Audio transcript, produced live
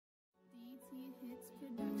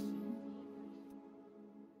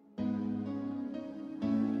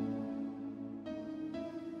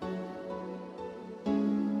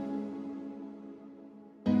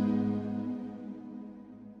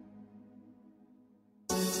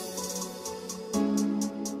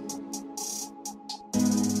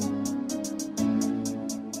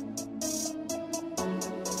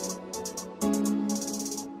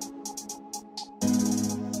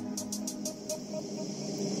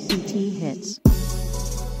DCT hits.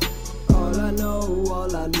 All I know,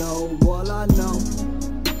 all I know, all I know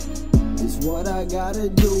is what I gotta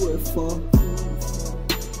do it for.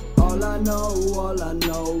 All I know, all I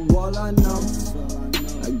know, all I know,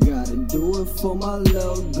 I gotta do it for my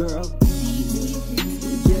little girl.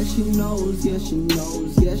 Yeah, she knows, yeah, she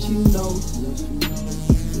knows, yeah, she knows.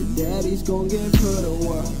 The daddy's gon' give her the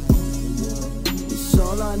world. It's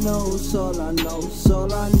all I know, it's all I know, it's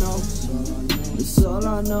all I know. It's all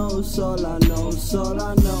I know, it's all I know, it's all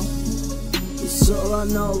I know. It's all I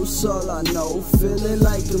know, it's all I know. Feeling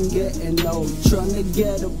like I'm getting old, trying to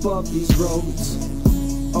get above these roads.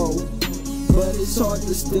 Oh, but it's hard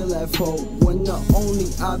to still have hope when the only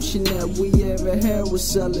option that we ever had was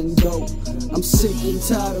selling dope. I'm sick and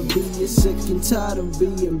tired of being sick and tired of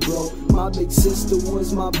being broke. My big sister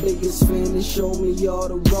was my biggest fan and showed me all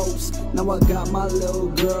the ropes. Now I got my little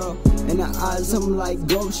girl, in her eyes I'm like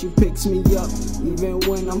gold. She picks me up even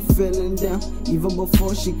when I'm feeling down. Even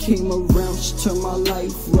before she came around, she turned my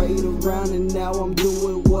life right around. And now I'm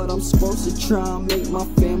doing what I'm supposed to, try and make my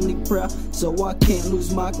family proud. So I can't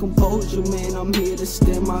lose my composure, man, I'm here to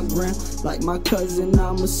stand my ground. Like my cousin,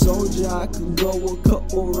 I'm a soldier, I could go a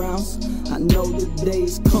couple rounds. I know the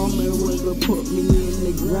day's coming when they'll put me in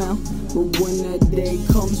the ground. But when that day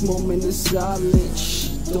comes, moment of silence, shh,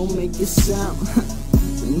 don't make it sound.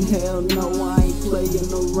 And hell no, I ain't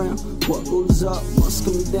playing around. What goes up must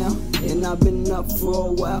come down, and I've been up for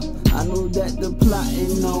a while. I know that they're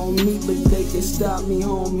plotting on me, but they can stop me,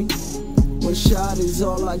 homie. One shot is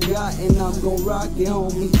all I got, and I'm gon' rock it,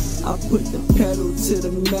 homie. I put the pedal to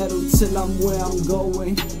the metal till I'm where I'm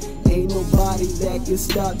going. Ain't nobody that can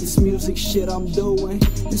stop this music shit I'm doing.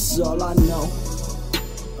 It's all I know.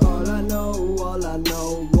 All I know, all I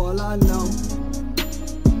know, all I know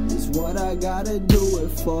is what I gotta do it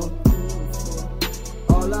for.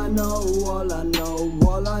 All I know, all I know,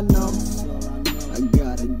 all I know, I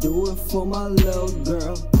gotta do it for my little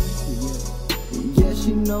girl. Yeah,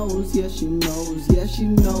 she knows, yeah, she knows, yeah, she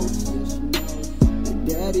knows. The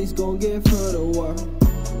daddy's gon' give her the world.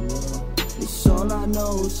 It's all I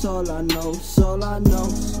know, it's all I know, it's all I know.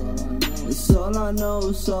 It's all I know,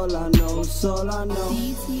 it's all I know, it's all I know.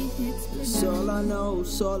 It's all I know,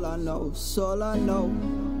 it's all I know, it's all I know.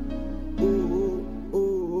 Ooh,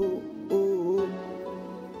 ooh, ooh.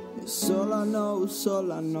 It's all I know, it's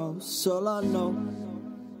all I know, it's all I know.